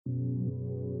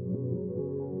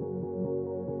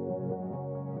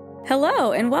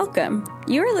Hello and welcome.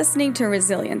 You are listening to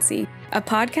Resiliency, a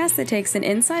podcast that takes an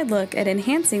inside look at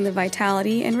enhancing the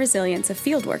vitality and resilience of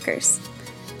field workers.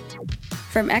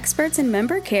 From experts in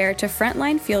member care to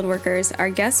frontline field workers, our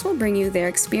guests will bring you their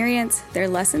experience, their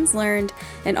lessons learned,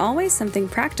 and always something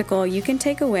practical you can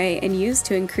take away and use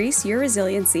to increase your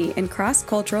resiliency in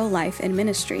cross-cultural life and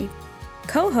ministry.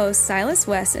 Co-hosts Silas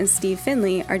West and Steve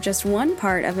Finley are just one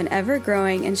part of an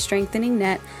ever-growing and strengthening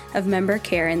net of member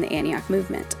care in the Antioch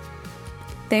movement.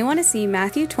 They want to see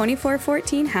Matthew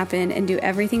 24:14 happen and do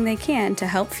everything they can to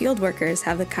help field workers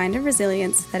have the kind of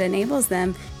resilience that enables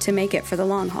them to make it for the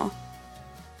long haul.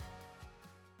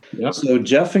 Yep. So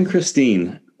Jeff and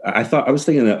Christine, I was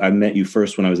thinking that I met you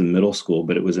first when I was in middle school,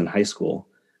 but it was in high school.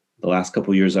 The last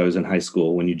couple of years I was in high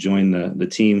school when you joined the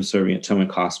team serving at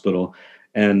Tenwick Hospital.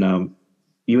 And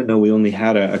even though we only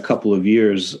had a couple of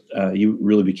years, you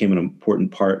really became an important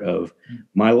part of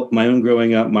my own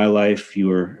growing up, my life.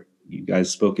 You guys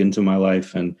spoke into my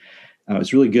life, and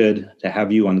it's really good to have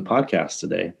you on the podcast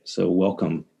today. So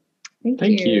welcome.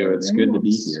 Thank you. It's good to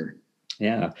be here.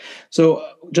 Yeah. So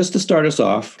just to start us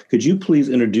off, could you please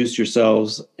introduce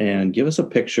yourselves and give us a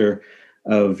picture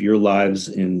of your lives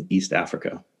in East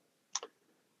Africa?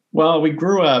 Well, we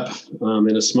grew up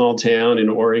in a small town in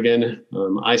Oregon.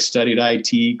 I studied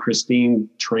IT. Christine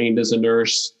trained as a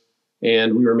nurse,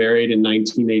 and we were married in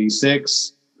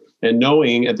 1986. And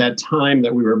knowing at that time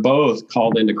that we were both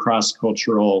called into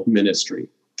cross-cultural ministry.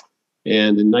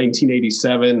 And in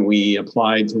 1987, we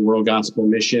applied to World Gospel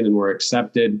Mission and were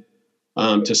accepted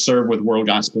to serve with World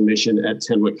Gospel Mission at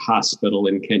Tenwick Hospital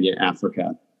in Kenya,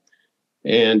 Africa.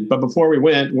 But before we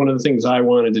went, one of the things I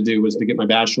wanted to do was to get my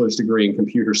bachelor's degree in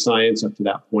computer science. Up to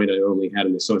that point, I only had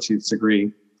an associate's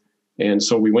degree. And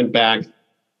so we went back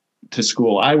to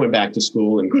school. I went back to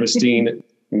school, and Christine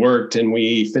worked, and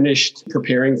we finished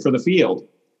preparing for the field.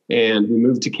 And we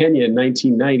moved to Kenya in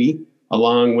 1990,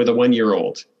 along with a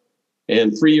 1-year-old.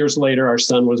 And 3 years later, our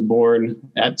son was born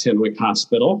at Tenwick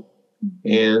Hospital.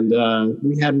 And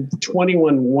we had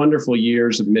 21 wonderful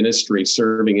years of ministry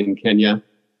serving in Kenya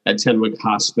at Tenwick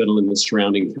Hospital and the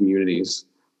surrounding communities.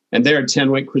 And there at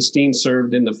Tenwick, Christine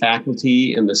served in the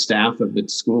faculty and the staff of the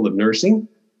School of Nursing.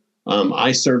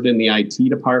 I served in the IT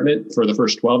department for the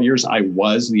first 12 years. I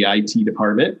was the IT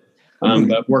department,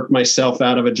 but worked myself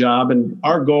out of a job. And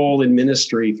our goal in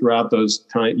ministry throughout those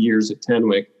years at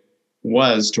Tenwick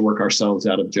was to work ourselves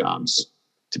out of jobs,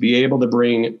 to be able to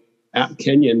bring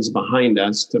Kenyans behind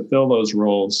us to fill those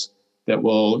roles that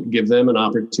will give them an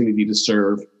opportunity to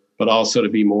serve, but also to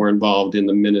be more involved in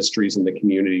the ministries in the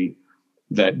community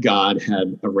that God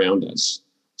had around us.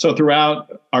 So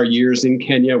throughout our years in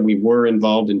Kenya, we were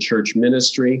involved in church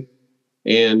ministry,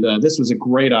 and this was a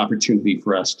great opportunity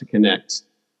for us to connect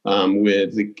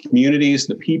with the communities,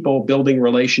 the people, building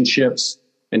relationships,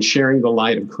 and sharing the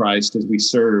light of Christ as we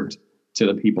served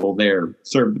the people there.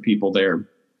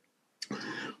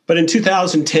 But in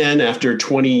 2010, after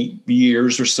 20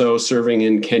 years or so serving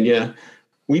in Kenya,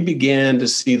 we began to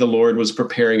see the Lord was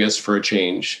preparing us for a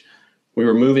change. We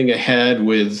were moving ahead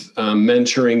with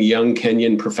mentoring young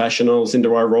Kenyan professionals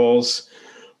into our roles.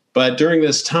 But during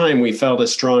this time, we felt a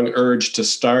strong urge to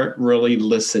start really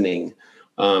listening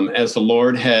as the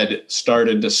Lord had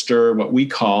started to stir what we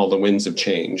call the winds of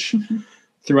change. Mm-hmm.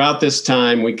 Throughout this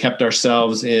time, we kept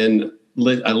ourselves in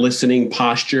a listening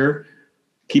posture,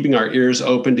 keeping our ears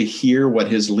open to hear what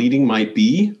his leading might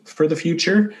be for the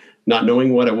future. Not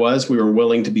knowing what it was, we were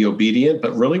willing to be obedient,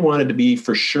 but really wanted to be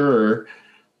for sure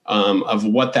of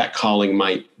what that calling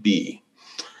might be.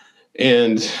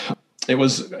 And it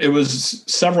was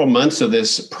several months of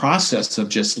this process of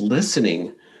just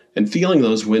listening and feeling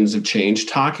those winds of change,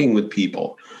 talking with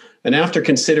people. And after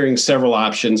considering several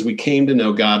options, we came to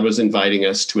know God was inviting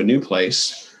us to a new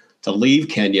place, to leave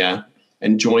Kenya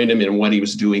and join him in what he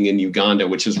was doing in Uganda,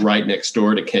 which is right next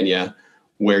door to Kenya,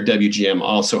 where WGM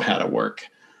also had a work.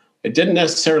 It didn't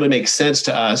necessarily make sense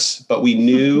to us, but we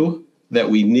knew that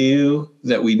we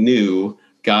knew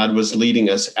God was leading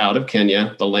us out of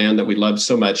Kenya, the land that we loved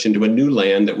so much, into a new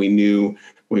land that we knew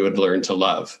we would learn to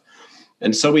love.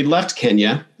 And so we left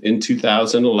Kenya in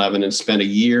 2011 and spent a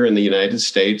year in the United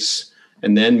States,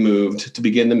 and then moved to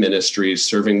begin the ministry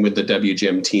serving with the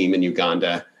WGM team in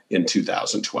Uganda in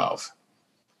 2012.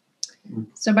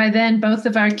 So by then, both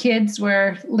of our kids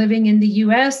were living in the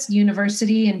U.S.,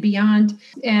 university and beyond.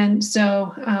 And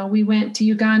so we went to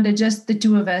Uganda, just the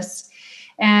two of us.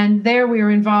 And there we were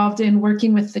involved in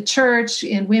working with the church,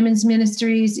 in women's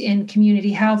ministries, in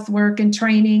community health work and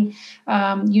training,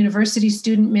 university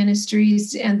student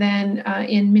ministries, and then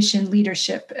in mission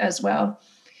leadership as well.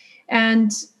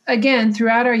 And again,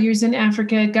 throughout our years in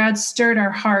Africa, God stirred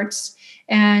our hearts.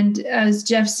 And as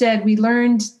Jeff said, we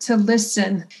learned to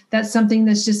listen. That's something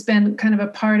that's just been kind of a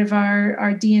part of our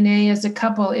DNA as a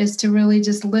couple, is to really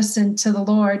just listen to the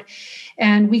Lord.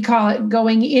 And we call it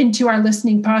going into our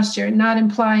listening posture, not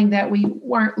implying that we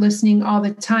weren't listening all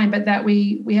the time, but that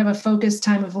we have a focused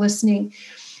time of listening.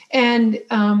 And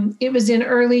it was in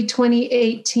early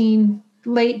 2018,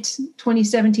 late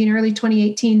 2017, early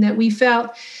 2018, that we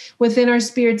felt within our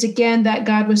spirits again that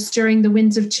God was stirring the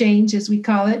winds of change, as we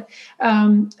call it,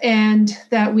 and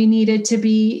that we needed to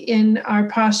be in our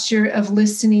posture of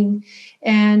listening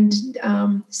and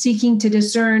seeking to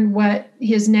discern what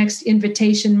his next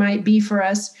invitation might be for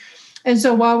us. And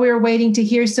so while we were waiting to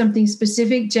hear something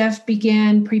specific, Jeff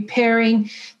began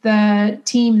preparing the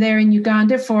team there in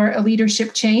Uganda for a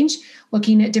leadership change,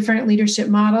 looking at different leadership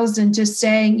models and just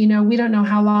saying, we don't know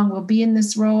how long we'll be in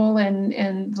this role.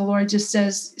 And the Lord just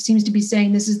seems to be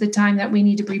saying, this is the time that we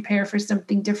need to prepare for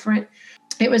something different.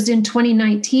 It was in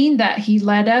 2019 that he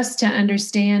led us to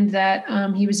understand that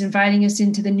he was inviting us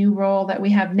into the new role that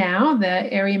we have now,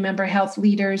 the area member health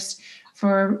leaders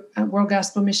for World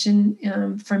Gospel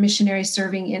Mission, for missionaries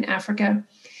serving in Africa.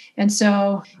 And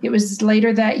so it was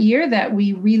later that year that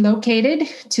we relocated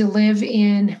to live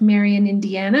in Marion,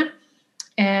 Indiana,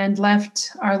 and left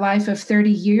our life of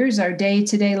 30 years, our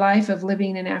day-to-day life of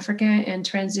living in Africa, and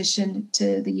transitioned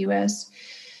to the U.S.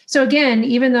 So again,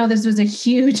 even though this was a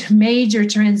huge, major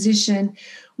transition,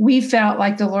 we felt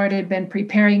like the Lord had been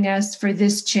preparing us for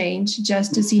this change,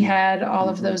 just as he had all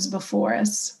of those before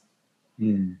us.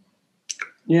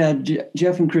 Yeah,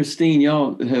 Jeff and Christine,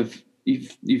 y'all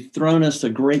you've thrown us a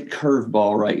great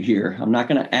curveball right here. I'm not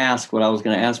going to ask what I was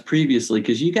going to ask previously,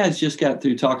 because you guys just got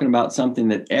through talking about something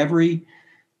that every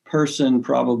person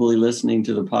probably listening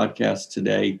to the podcast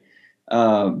today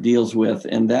deals with,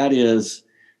 and that is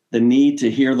the need to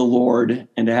hear the Lord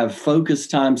and to have focused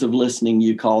times of listening,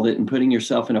 you called it, and putting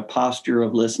yourself in a posture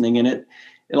of listening. And it,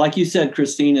 like you said,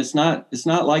 Christine, it's not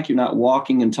like you're not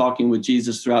walking and talking with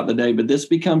Jesus throughout the day, but this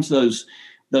becomes those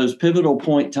pivotal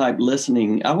point type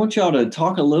listening. I want y'all to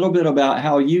talk a little bit about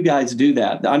how you guys do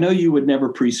that. I know you would never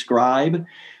prescribe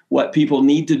what people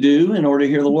need to do in order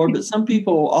to hear the Lord, but some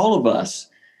people, all of us,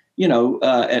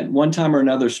 at one time or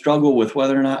another struggle with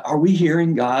whether or not, are we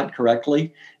hearing God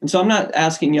correctly? And so I'm not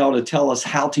asking y'all to tell us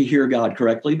how to hear God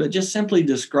correctly, but just simply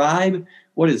describe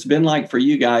what it's been like for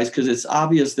you guys, because it's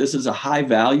obvious this is a high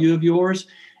value of yours.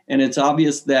 And it's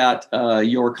obvious that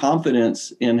your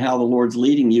confidence in how the Lord's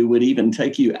leading you would even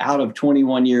take you out of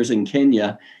 21 years in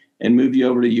Kenya and move you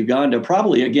over to Uganda,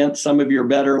 probably against some of your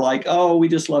better, like, oh, we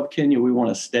just love Kenya, we want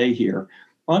to stay here.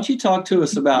 Why don't you talk to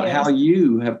us about how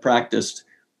you have practiced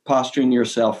posturing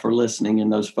yourself for listening in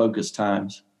those focused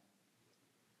times?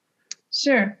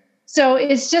 Sure. So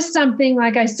it's just something,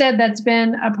 like I said, that's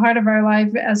been a part of our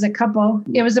life as a couple.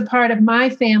 It was a part of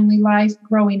my family life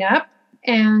growing up.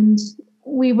 And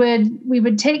we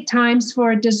would take times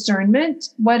for discernment.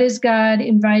 What is God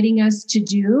inviting us to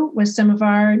do with some of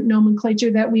our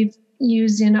nomenclature that we've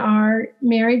used in our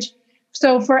marriage?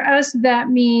 So for us, that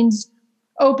means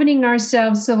opening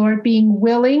ourselves to the Lord, being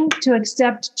willing to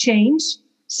accept change.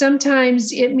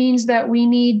 Sometimes it means that we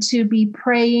need to be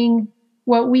praying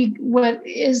what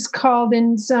is called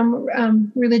in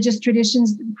some religious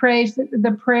traditions, pray for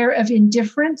the prayer of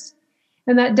indifference.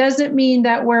 And that doesn't mean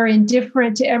that we're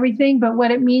indifferent to everything, but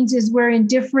what it means is we're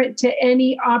indifferent to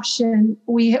any option.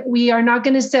 We are not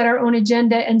going to set our own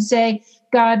agenda and say,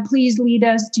 God, please lead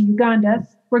us to Uganda.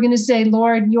 We're going to say,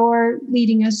 Lord, you're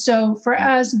leading us. So for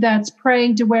us, that's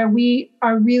praying to where we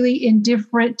are really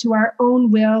indifferent to our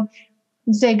own will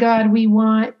and say, God, we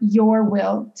want your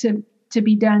will to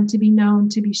be done, to be known,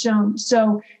 to be shown.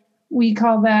 So we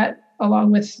call that,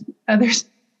 along with others,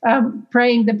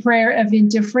 praying the prayer of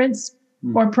indifference,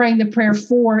 or praying the prayer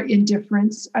for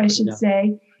indifference, I should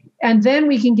say. And then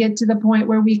we can get to the point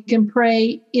where we can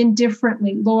pray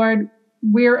indifferently. Lord,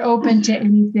 we're open to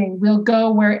anything. We'll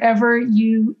go wherever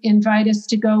you invite us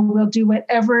to go. We'll do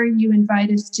whatever you invite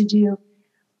us to do.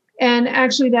 And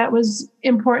actually, that was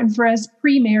important for us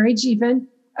pre-marriage even,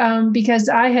 because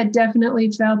I had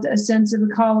definitely felt a sense of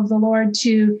the call of the Lord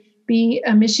to be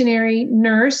a missionary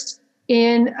nurse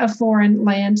in a foreign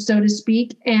land, so to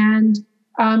speak, and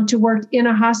to work in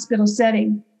a hospital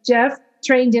setting. Jeff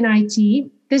trained in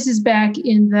IT. This is back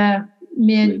in the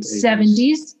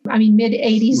mid-70s.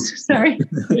 Mid-80s, sorry.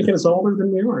 Making us older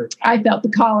than we are. I felt the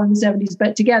call in the 70s,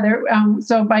 but together.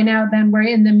 So by now, then, we're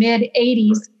in the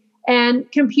mid-80s.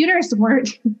 And computers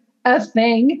weren't a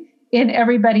thing. in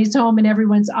everybody's home and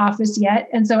everyone's office yet.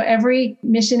 And so every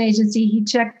mission agency he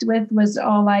checked with was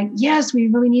all like, yes, we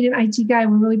really need an IT guy.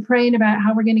 We're really praying about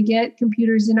how we're going to get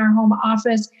computers in our home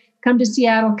office. Come to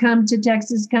Seattle, come to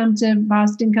Texas, come to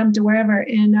Boston, come to wherever.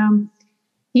 And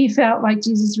he felt like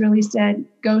Jesus really said,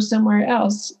 go somewhere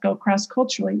else, go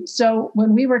cross-culturally. So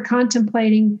when we were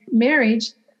contemplating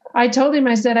marriage, I told him,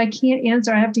 I said, I can't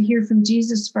answer. I have to hear from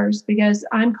Jesus first, because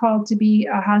I'm called to be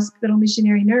a hospital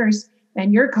missionary nurse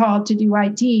and you're called to do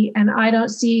IT. And I don't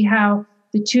see how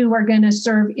the two are going to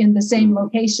serve in the same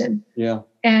location. Yeah.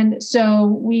 And so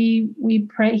we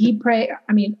pray. He prayed.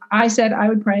 I mean, I said I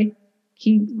would pray.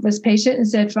 He was patient and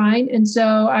said, fine. And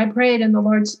so I prayed, and the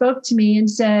Lord spoke to me and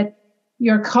said,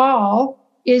 your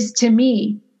call is to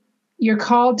me. You're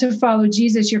called to follow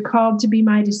Jesus. You're called to be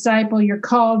my disciple. You're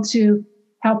called to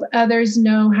help others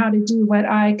know how to do what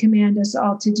I command us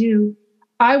all to do.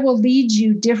 I will lead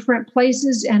you different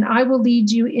places and I will lead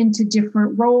you into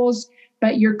different roles,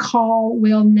 but your call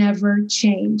will never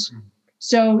change.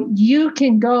 So you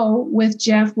can go with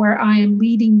Jeff where I am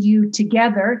leading you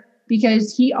together,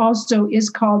 because he also is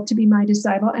called to be my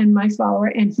disciple and my follower,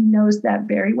 and he knows that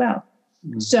very well.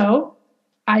 Mm-hmm. So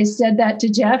I said that to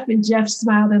Jeff, and Jeff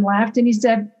smiled and laughed, and he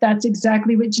said, that's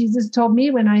exactly what Jesus told me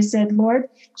when I said, Lord,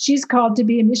 she's called to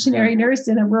be a missionary nurse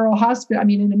in a rural hospital,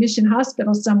 in a mission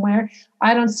hospital somewhere.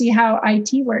 I don't see how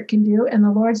IT work can do. And the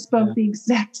Lord spoke the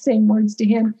exact same words to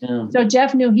him. Yeah. So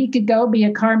Jeff knew he could go be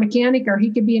a car mechanic, or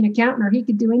he could be an accountant, or he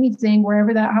could do anything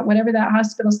whatever that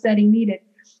hospital setting needed.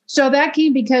 So that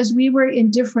came because we were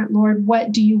indifferent. Lord,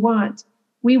 what do you want?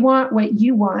 We want what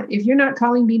you want. If you're not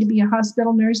calling me to be a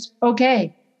hospital nurse,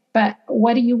 okay, but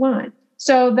what do you want?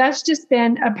 So that's just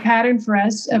been a pattern for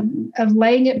us of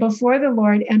laying it before the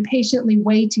Lord and patiently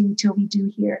waiting till we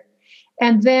do hear.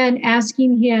 And then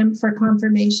asking him for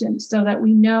confirmation so that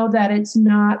we know that it's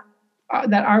not,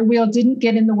 that our will didn't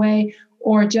get in the way,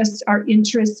 or just our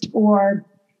interest, or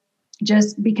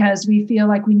just because we feel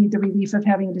like we need the relief of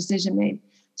having a decision made.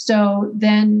 So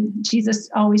then Jesus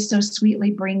always so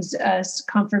sweetly brings us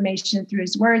confirmation through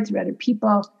his word, through other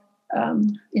people,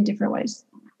 in different ways.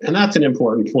 And that's an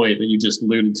important point that you just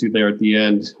alluded to there at the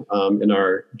end in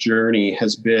our journey,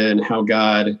 has been how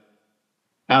God,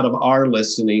 out of our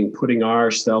listening, putting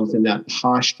ourselves in that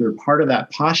posture. Part of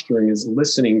that posturing is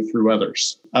listening through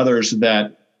others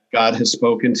that God has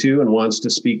spoken to and wants to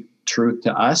speak truth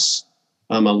to us,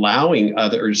 allowing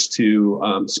others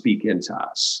to speak into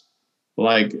us.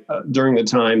 Like during the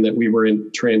time that we were in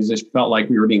transition, felt like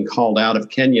we were being called out of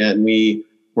Kenya, and we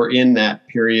were in that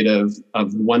period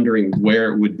of wondering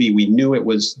where it would be. We knew it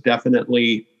was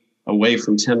definitely away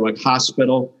from Tenwek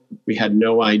Hospital. We had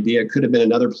no idea. It could have been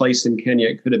another place in Kenya.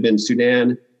 It could have been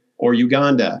Sudan or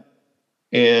Uganda.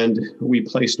 And we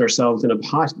placed ourselves in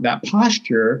that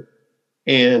posture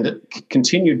and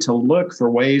continued to look for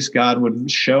ways God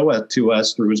would show it to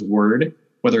us through his word,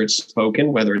 whether it's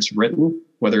spoken, whether it's written,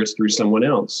 whether it's through someone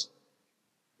else.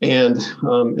 And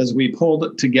as we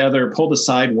pulled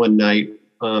aside one night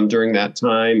during that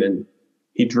time, and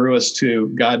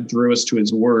God drew us to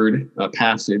his word, a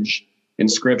passage in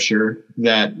scripture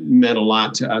that meant a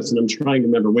lot to us. And I'm trying to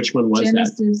remember which one was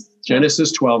that.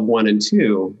 Genesis 12, 1 and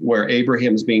 2, where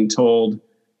Abraham's being told,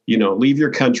 leave your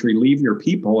country, leave your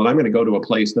people, and I'm going to go to a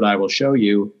place that I will show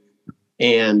you.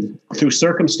 And through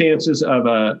circumstances of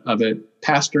a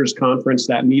pastor's conference,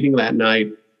 that meeting that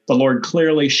night, the Lord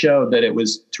clearly showed that it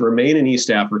was to remain in East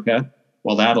Africa.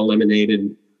 Well, that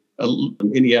eliminated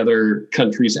any other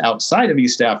countries outside of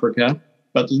East Africa,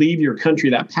 but leave your country.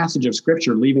 That passage of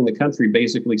scripture, leaving the country,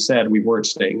 basically said we weren't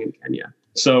staying in Kenya.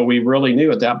 So we really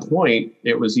knew at that point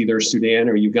it was either Sudan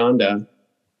or Uganda.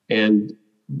 And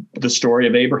the story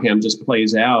of Abraham just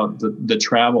plays out the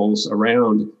travels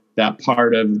around that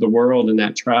part of the world, and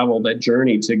that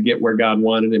journey to get where God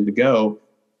wanted him to go,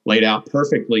 laid out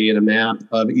perfectly in a map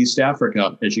of East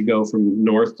Africa. As you go from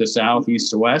north to south,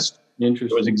 east to west,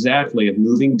 it was exactly of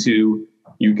moving to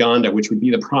Uganda, which would be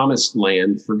the promised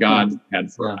land for God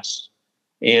had for us.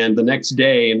 And the next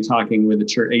day, in talking with the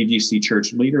AGC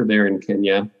church leader there in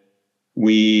Kenya,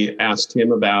 we asked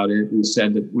him about it and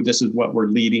said that this is what we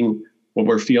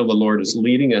feel the Lord is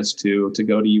leading us to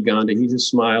go to Uganda. He just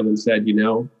smiled and said,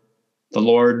 the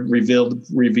Lord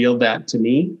revealed that to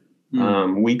me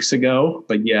weeks ago,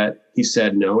 but yet he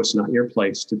said, no, it's not your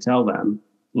place to tell them.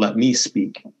 Let me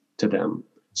speak to them.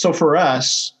 So for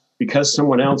us, because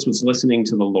someone else was listening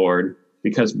to the Lord,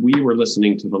 because we were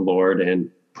listening to the Lord and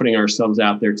putting ourselves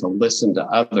out there to listen to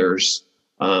others,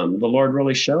 the Lord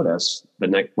really showed us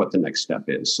what the next step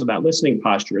is. So that listening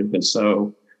posture has been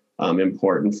so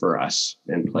important for us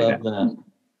and played out.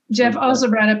 Jeff also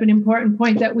brought up an important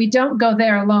point that we don't go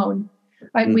there alone.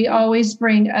 Like we always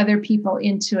bring other people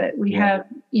into it. We have,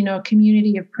 a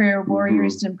community of prayer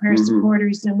warriors and prayer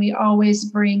supporters, and we always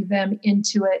bring them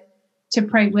into it to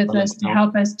pray with us, to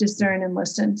help us discern and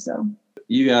listen. So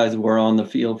you guys were on the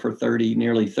field for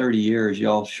nearly 30 years.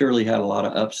 Y'all surely had a lot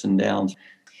of ups and downs.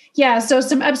 Yeah, so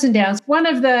some ups and downs. One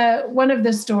of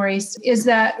the stories is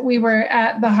that we were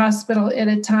at the hospital at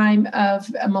a time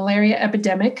of a malaria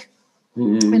epidemic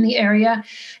in the area,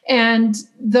 and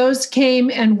those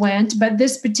came and went, but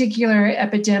this particular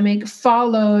epidemic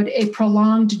followed a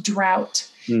prolonged drought.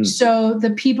 So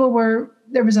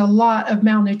there was a lot of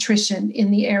malnutrition in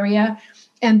the area.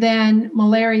 And then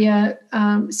malaria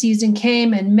season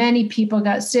came and many people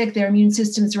got sick. Their immune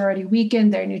systems were already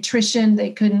weakened, their nutrition,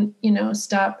 they couldn't,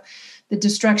 stop the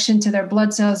destruction to their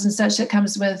blood cells and such that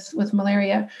comes with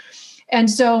malaria. And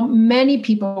so many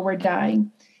people were dying.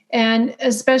 And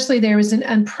especially there was an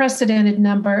unprecedented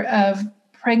number of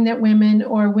pregnant women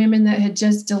or women that had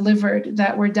just delivered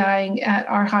that were dying at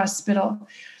our hospital.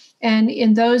 And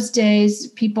in those days,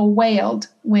 people wailed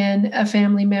when a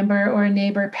family member or a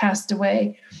neighbor passed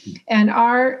away. And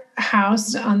our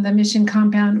house on the mission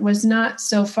compound was not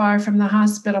so far from the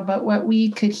hospital, but what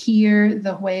we could hear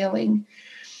the wailing.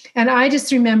 And I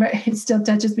just remember, it still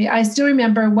touches me. I still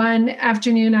remember one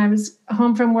afternoon I was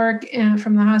home from work and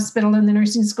from the hospital in the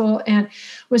nursing school and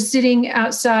was sitting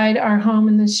outside our home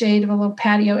in the shade of a little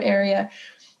patio area.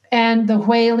 And the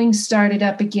wailing started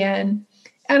up again.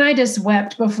 And I just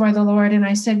wept before the Lord. And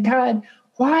I said, God,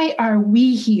 why are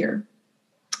we here?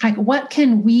 Like, what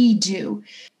can we do?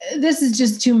 This is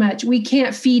just too much. We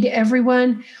can't feed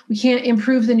everyone. We can't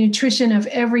improve the nutrition of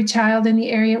every child in the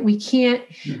area. We can't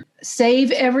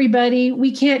save everybody.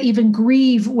 We can't even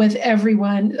grieve with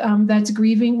everyone that's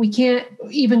grieving. We can't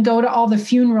even go to all the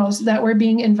funerals that we're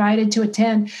being invited to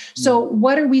attend. So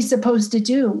what are we supposed to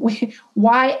do?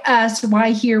 Why us?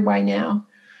 Why here? Why now?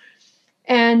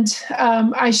 And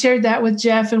I shared that with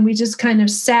Jeff, and we just kind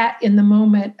of sat in the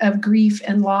moment of grief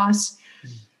and loss.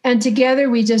 And together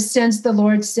we just sensed the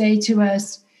Lord say to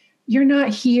us, you're not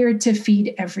here to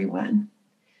feed everyone.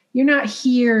 You're not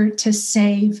here to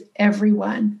save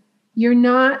everyone. You're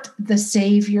not the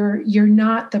savior. You're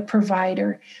not the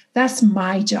provider. That's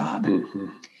my job.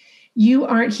 You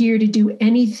aren't here to do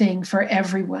anything for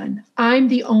everyone. I'm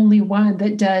the only one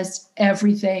that does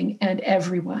everything and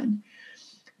everyone.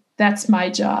 That's my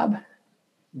job.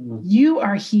 You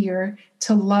are here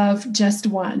to love just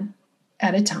one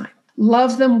at a time.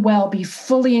 Love them well, be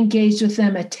fully engaged with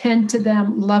them, attend to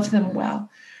them, love them well.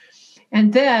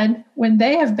 And then when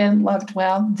they have been loved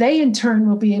well, they in turn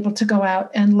will be able to go out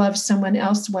and love someone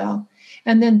else well.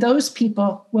 And then those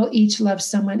people will each love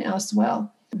someone else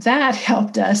well. That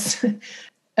helped us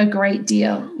a great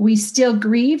deal. We still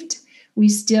grieved, we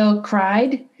still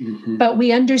cried, but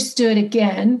we understood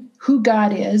again who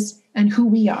God is and who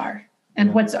we are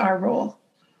and what's our role.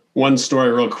 One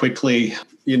story real quickly,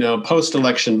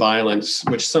 post-election violence,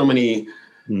 which so many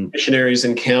missionaries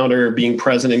encounter being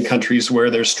present in countries where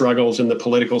there's struggles in the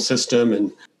political system.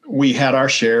 And we had our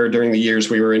share during the years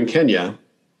we were in Kenya.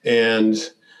 And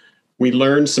we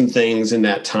learned some things in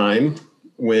that time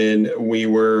when we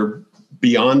were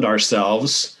beyond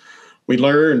ourselves. We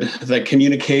learned that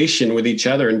communication with each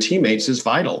other and teammates is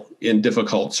vital in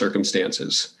difficult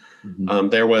circumstances.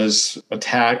 There was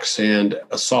attacks and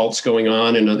assaults going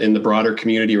on in the broader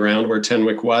community around where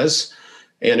Tenwek was.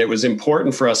 And it was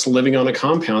important for us living on a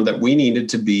compound that we needed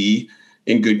to be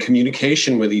in good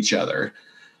communication with each other.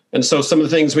 And so some of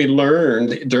the things we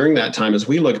learned during that time as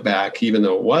we look back, even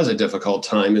though it was a difficult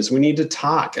time, is we need to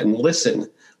talk and listen.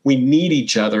 We need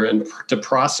each other and to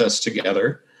process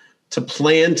together, to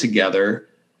plan together,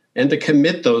 and to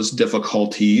commit those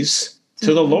difficulties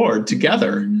to the Lord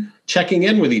together, checking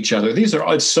in with each other.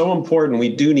 It's so important. We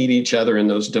do need each other in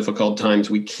those difficult times.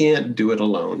 We can't do it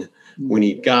alone. We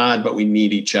need God, but we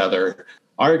need each other.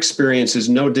 Our experience is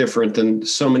no different than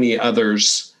so many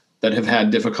others that have had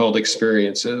difficult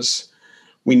experiences.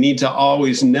 We need to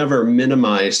always never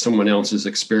minimize someone else's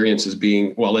experience as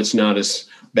being, well, it's not as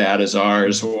bad as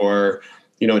ours, or,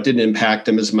 it didn't impact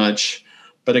them as much,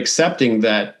 but accepting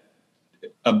that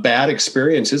a bad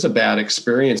experience is a bad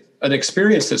experience. An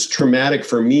experience that's traumatic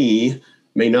for me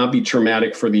may not be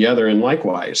traumatic for the other, and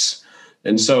likewise.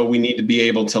 And so we need to be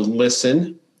able to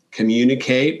listen,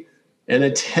 communicate, and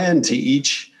attend to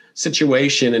each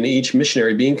situation and each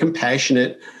missionary, being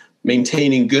compassionate,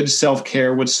 maintaining good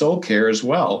self-care with soul care as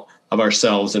well of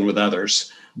ourselves and with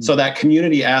others. So that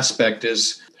community aspect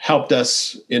has helped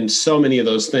us in so many of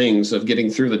those things of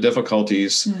getting through the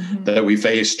difficulties that we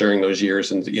faced during those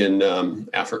years in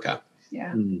Africa.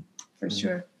 Yeah, for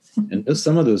sure. And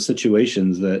some of those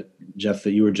situations that, Jeff,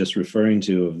 that you were just referring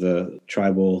to of the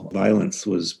tribal violence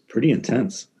was pretty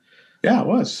intense. Yeah, it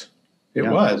was. It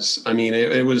was. I mean,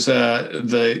 it was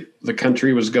the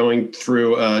country was going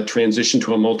through a transition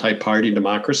to a multi-party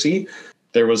democracy.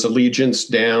 There was allegiance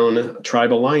down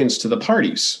tribal lines to the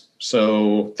parties.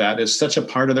 So that is such a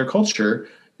part of their culture,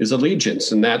 is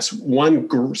allegiance. And that's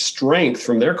one strength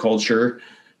from their culture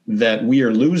that we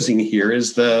are losing here,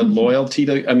 is the loyalty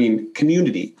to,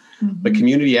 community, the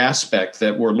community aspect,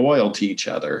 that we're loyal to each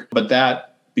other. But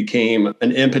that became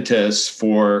an impetus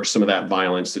for some of that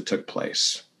violence that took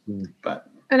place.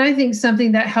 And I think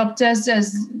something that helped us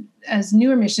as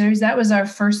newer missionaries, that was our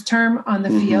first term on the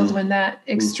field when that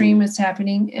extreme was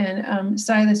happening. And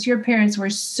Silas, your parents were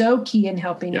so key in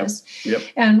helping us.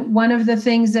 And one of the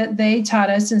things that they taught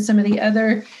us, and some of the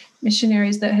other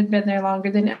missionaries that had been there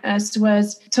longer than us,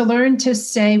 was to learn to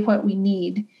say what we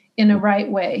need in a right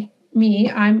way.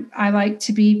 I like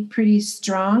to be pretty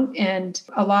strong, and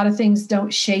a lot of things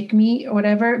don't shake me or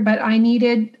whatever, but I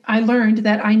learned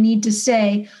that I need to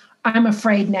say, I'm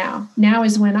afraid now. Now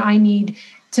is when I need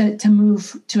to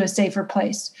move to a safer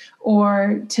place,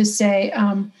 or to say,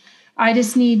 I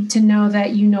just need to know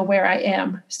that you know where I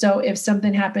am. So if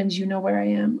something happens, you know where I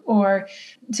am. Or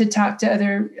to talk to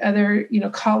other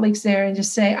colleagues there and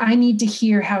just say, I need to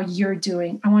hear how you're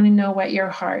doing. I want to know what your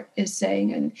heart is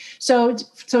saying. And so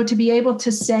to be able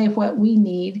to say what we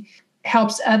need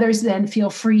helps others then feel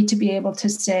free to be able to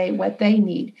say what they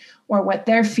need, or what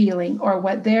they're feeling, or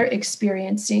what they're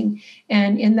experiencing.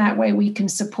 And in that way, we can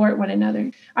support one another.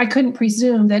 I couldn't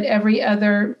presume that every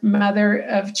other mother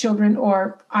of children,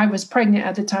 or I was pregnant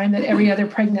at the time, that every other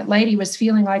pregnant lady was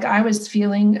feeling like I was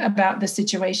feeling about the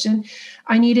situation.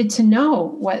 I needed to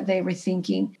know what they were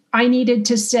thinking. I needed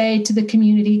to say to the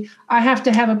community, I have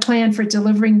to have a plan for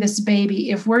delivering this baby.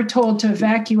 If we're told to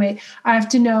evacuate, I have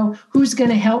to know who's going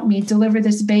to help me deliver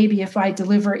this baby if I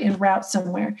deliver en route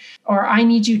somewhere. Or I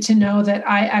need you to know that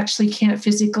I actually can't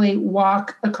physically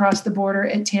walk across the border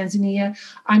at Tanzania.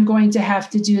 I'm going to have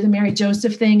to do the Mary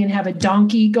Joseph thing and have a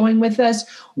donkey going with us,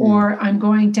 or I'm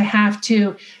going to have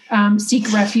to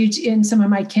seek refuge in some of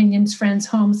my Kenyan friends'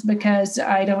 homes because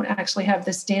I don't actually have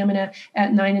the stamina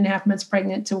at 9.5 months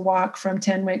pregnant to walk from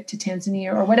Tenwick to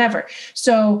Tanzania or whatever.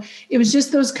 So it was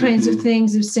just those kinds of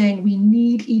things of saying we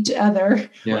need each other.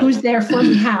 Who's there for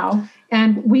me? How?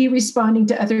 And we responding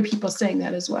to other people saying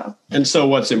that as well. And so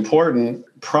what's important,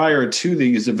 prior to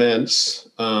these events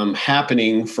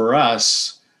happening for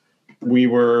us, we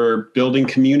were building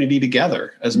community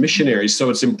together as missionaries. So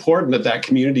it's important that that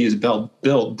community is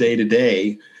built day to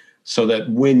day, so that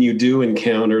when you do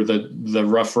encounter the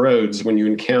rough roads, when you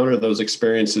encounter those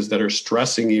experiences that are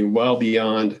stressing you well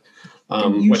beyond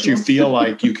what you feel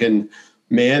like you can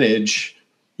manage,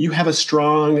 you have a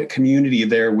strong community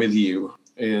there with you.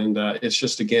 And it's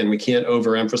just, again, we can't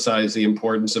overemphasize the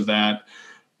importance of that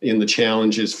in the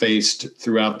challenges faced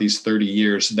throughout these 30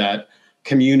 years. That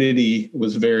community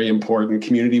was very important.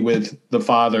 Community with the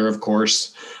Father, of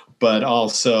course, but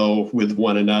also with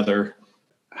one another.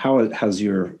 How has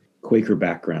your Quaker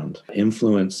background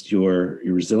influenced your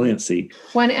resiliency?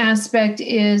 One aspect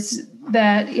is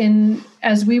that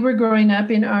as we were growing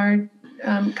up in our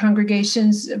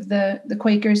congregations of the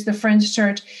Quakers, the Friends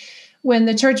Church, when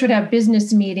the church would have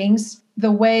business meetings,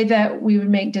 the way that we would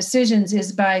make decisions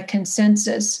is by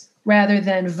consensus rather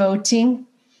than voting.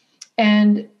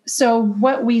 And so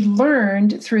what we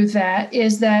learned through that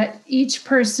is that each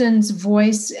person's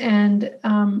voice and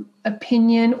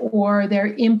opinion or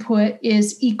their input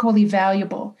is equally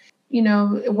valuable.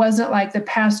 It wasn't like the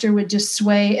pastor would just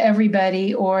sway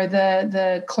everybody, or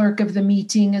the clerk of the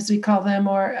meeting, as we call them,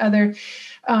 or other.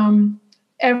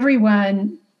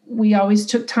 Everyone, we always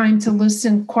took time to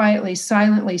listen quietly,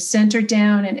 silently, center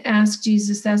down, and ask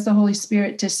Jesus, that's the Holy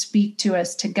Spirit, to speak to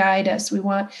us, to guide us. We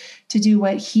want to do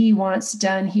what he wants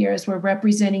done here as we're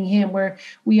representing him, where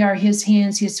we are his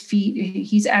hands, his feet.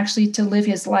 He's actually to live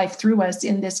his life through us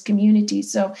in this community.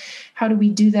 So how do we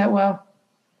do that? Well,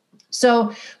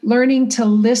 so learning to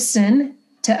listen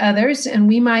to others, and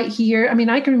we might hear,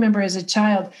 I can remember as a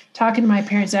child talking to my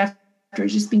parents after,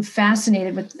 just being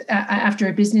fascinated with after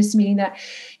a business meeting that,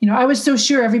 I was so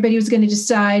sure everybody was going to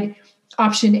decide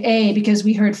option A because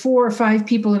we heard 4 or 5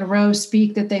 people in a row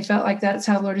speak that they felt like that's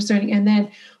how the Lord is learning. And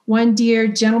then one dear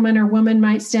gentleman or woman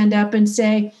might stand up and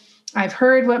say, I've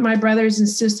heard what my brothers and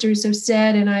sisters have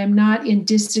said, and I am not in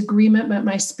disagreement, but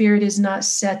my spirit is not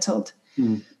settled.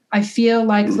 I feel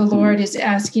like the Lord is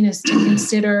asking us to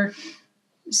consider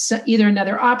either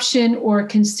another option or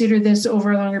consider this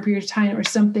over a longer period of time or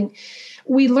something.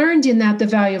 We learned in that the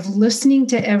value of listening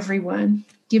to everyone,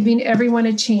 giving everyone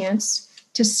a chance,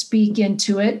 to speak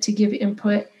into it, to give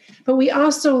input. But we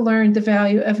also learned the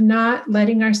value of not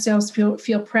letting ourselves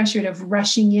feel pressured of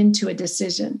rushing into a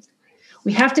decision.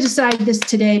 We have to decide this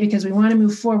today because we want to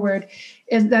move forward.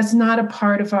 That's not a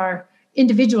part of our,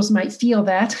 individuals might feel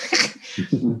that,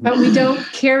 but we don't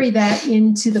carry that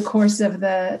into the course of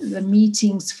the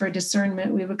meetings for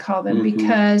discernment, we would call them,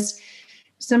 because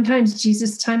sometimes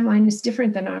Jesus' timeline is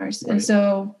different than ours. Right. And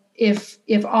so if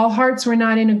all hearts were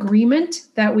not in agreement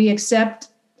that we accept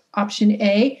option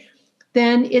A,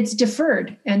 then it's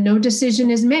deferred and no decision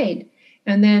is made.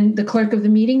 And then the clerk of the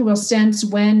meeting will sense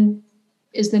when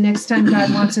is the next time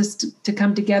God wants us to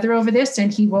come together over this,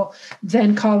 and he will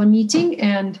then call a meeting,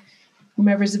 and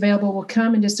whomever's available will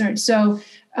come and discern. So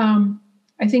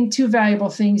I think two valuable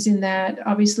things in that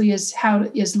obviously is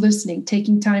listening,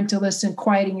 taking time to listen,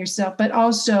 quieting yourself, but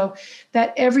also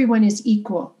that everyone is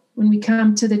equal. When we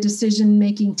come to the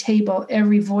decision-making table,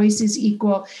 every voice is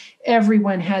equal.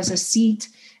 Everyone has a seat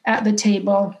at the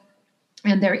table,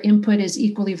 and their input is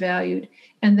equally valued.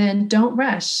 And then don't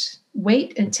rush.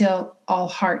 Wait until all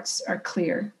hearts are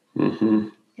clear. Mm-hmm.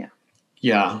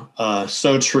 Yeah,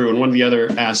 so true. And one of the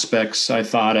other aspects I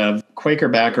thought of, Quaker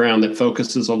background that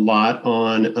focuses a lot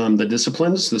on the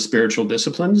disciplines, the spiritual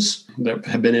disciplines that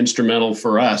have been instrumental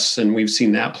for us. And we've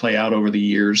seen that play out over the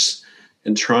years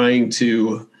in trying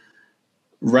to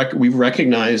we've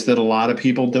recognized that a lot of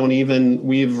people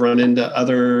we've run into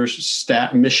other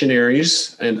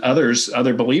missionaries and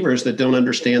other believers that don't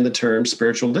understand the term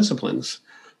spiritual disciplines.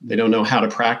 They don't know how to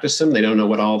practice them. They don't know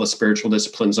what all the spiritual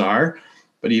disciplines are.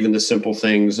 But even the simple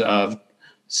things of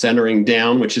centering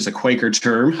down, which is a Quaker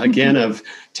term, again, of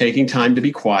taking time to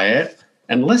be quiet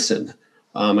and listen,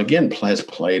 again, has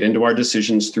played into our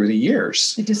decisions through the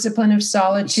years. The discipline of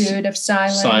solitude, of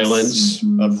silence.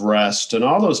 Of rest, and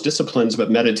all those disciplines,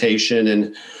 but meditation.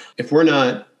 And if we're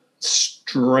not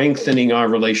strengthening our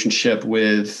relationship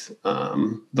with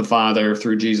the Father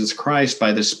through Jesus Christ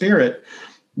by the Spirit,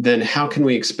 then how can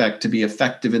we expect to be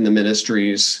effective in the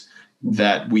ministries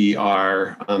that we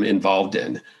are involved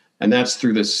in? And that's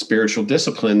through the spiritual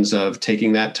disciplines of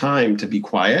taking that time to be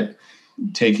quiet,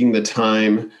 taking the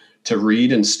time to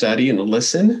read and study and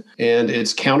listen. And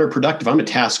it's counterproductive. I'm a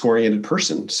task-oriented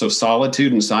person. So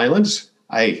solitude and silence,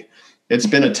 it's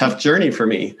been a tough journey for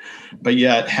me. But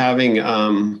yet having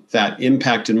that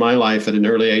impact in my life at an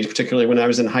early age, particularly when I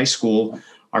was in high school,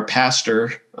 our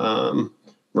pastor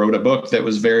wrote a book that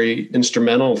was very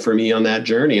instrumental for me on that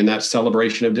journey, and that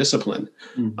Celebration of Discipline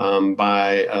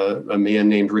by a man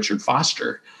named Richard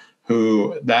Foster,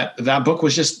 who that book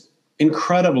was just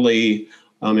incredibly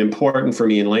important for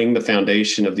me in laying the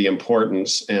foundation of the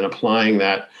importance and applying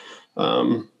that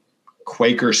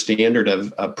Quaker standard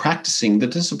of practicing the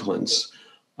disciplines.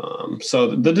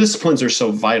 So the disciplines are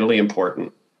so vitally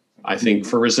important, I think,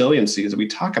 for resiliency, as we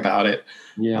talk about it,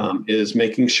 is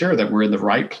making sure that we're in the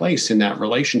right place in that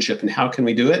relationship. And how can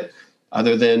we do it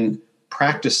other than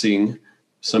practicing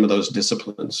some of those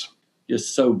disciplines?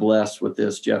 Just so blessed with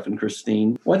this, Jeff and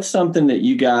Christine. What's something that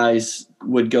you guys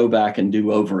would go back and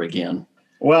do over again?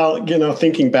 Well,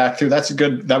 thinking back through,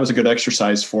 that was a good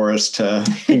exercise for us to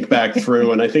think back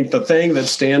through. And I think the thing that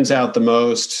stands out the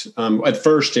most, at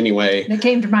first anyway. It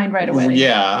came to mind right away.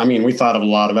 Yeah. I mean, we thought of a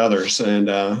lot of others.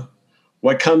 And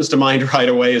what comes to mind right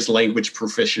away is language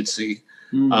proficiency,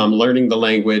 learning the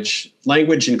language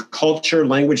and culture,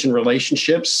 language and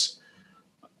relationships.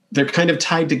 They're kind of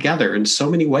tied together in so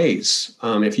many ways.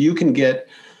 If you can get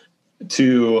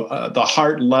to the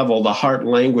heart level, the heart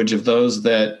language of those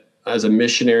that, as a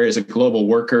missionary, as a global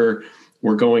worker,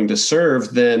 we're going to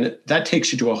serve, then that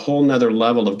takes you to a whole nother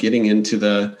level of getting into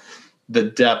the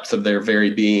depth of their very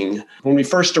being. When we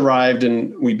first arrived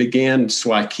and we began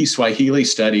Kiswahili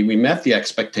study, we met the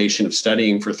expectation of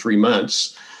studying for 3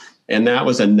 months, and that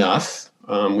was enough.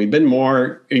 We've been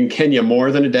in Kenya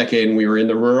more than a decade, and we were in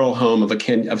the rural home of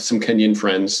some Kenyan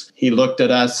friends. He looked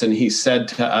at us and he said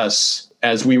to us,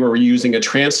 as we were using a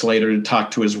translator to talk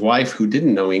to his wife who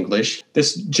didn't know English,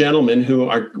 this gentleman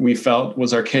who we felt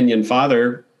was our Kenyan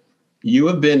father,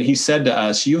 he said to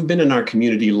us, you've been in our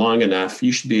community long enough.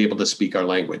 You should be able to speak our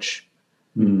language.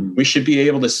 We should be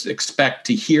able to expect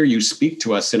to hear you speak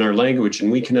to us in our language,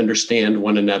 and we can understand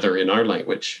one another in our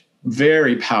language.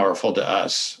 Very powerful to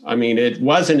us. I mean, it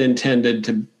wasn't intended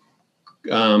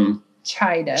to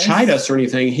chide us or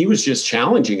anything. He was just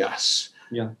challenging us.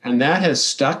 Yeah. And that has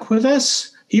stuck with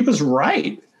us. He was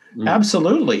right.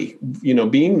 Absolutely.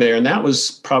 Being there. And that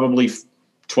was probably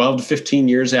 12 to 15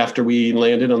 years after we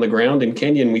landed on the ground in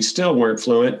Kenya, and we still weren't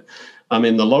fluent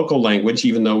in the local language,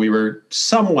 even though we were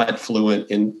somewhat fluent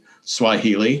in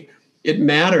Swahili. It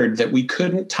mattered that we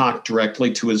couldn't talk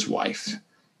directly to his wife.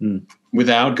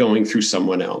 without going through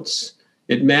someone else.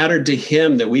 It mattered to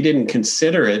him that we didn't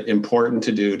consider it important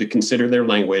to consider their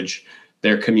language,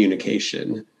 their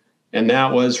communication. And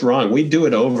that was wrong. We'd do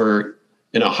it over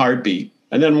in a heartbeat.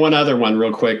 And then one other one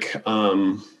real quick,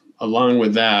 along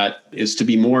with that, is to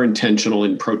be more intentional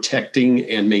in protecting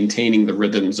and maintaining the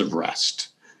rhythms of rest.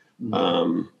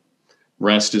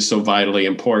 Rest is so vitally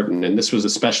important. And this was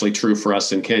especially true for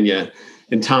us in Kenya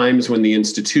in times when the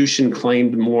institution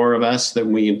claimed more of us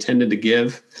than we intended to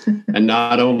give. And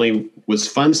not only was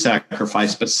fun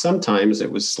sacrificed, but sometimes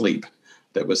it was sleep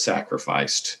that was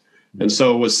sacrificed. And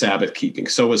so was Sabbath keeping.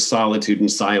 So was solitude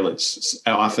and silence.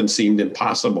 Often seemed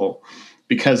impossible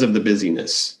because of the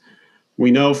busyness. We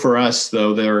know for us,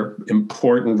 though, there are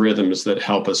important rhythms that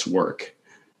help us work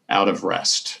out of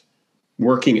rest.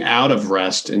 Working out of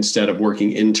rest instead of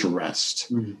working into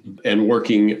rest.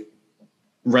 And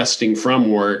resting from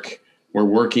work or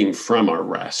working from our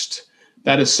rest.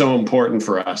 That is so important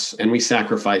for us, and we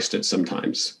sacrificed it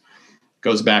sometimes.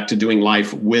 Goes back to doing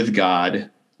life with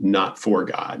God, not for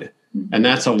God. And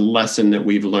that's a lesson that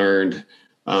we've learned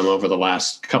over the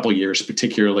last couple years,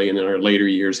 particularly in our later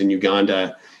years in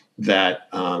Uganda, that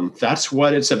that's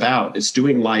what it's about. It's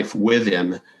doing life with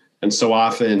him. And so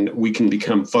often we can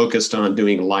become focused on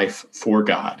doing life for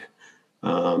God.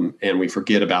 And we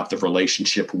forget about the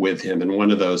relationship with him. And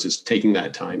one of those is taking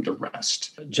that time to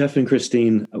rest. Jeff and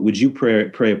Christine, would you pray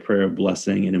a prayer of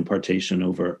blessing and impartation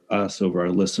over us, over our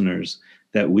listeners,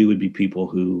 that we would be people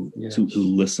who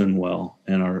listen well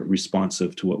and are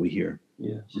responsive to what we hear?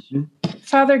 Yes.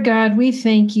 Father God, we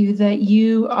thank you that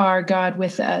you are God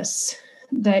with us,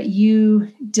 that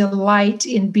you delight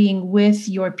in being with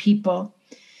your people,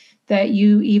 that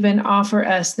you even offer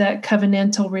us that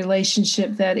covenantal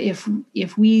relationship, that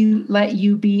if we let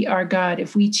you be our God,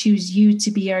 if we choose you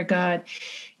to be our God,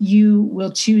 you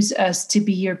will choose us to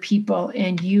be your people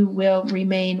and you will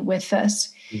remain with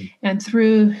us. And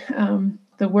through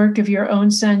the work of your own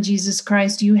Son, Jesus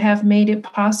Christ, you have made it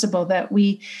possible that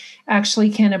we actually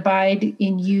can abide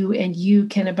in you and you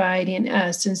can abide in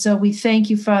us. And so we thank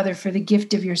you, Father, for the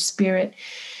gift of your Spirit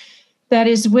that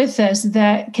is with us,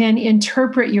 that can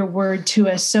interpret your word to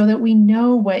us so that we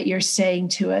know what you're saying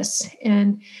to us.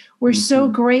 And we're so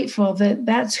grateful that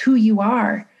that's who you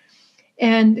are.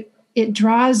 And it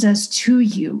draws us to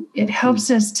you. It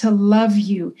helps us to love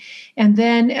you. And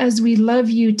then as we love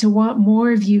you, to want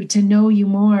more of you, to know you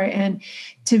more, and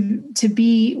to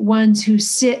be ones who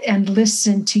sit and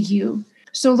listen to you.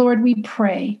 So Lord, we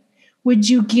pray, would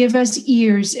you give us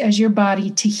ears as your body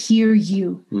to hear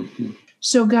you?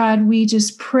 So God, we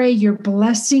just pray your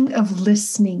blessing of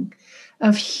listening,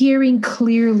 of hearing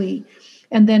clearly,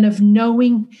 and then of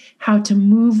knowing how to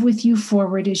move with you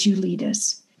forward as you lead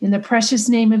us. In the precious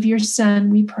name of your Son,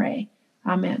 we pray.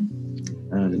 Amen.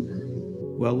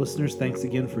 Well, listeners, thanks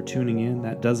again for tuning in.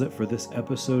 That does it for this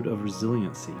episode of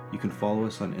Resiliency. You can follow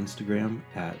us on Instagram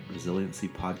at Resiliency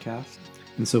Podcast.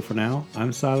 And so for now,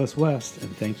 I'm Silas West,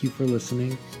 and thank you for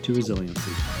listening to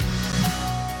Resiliency.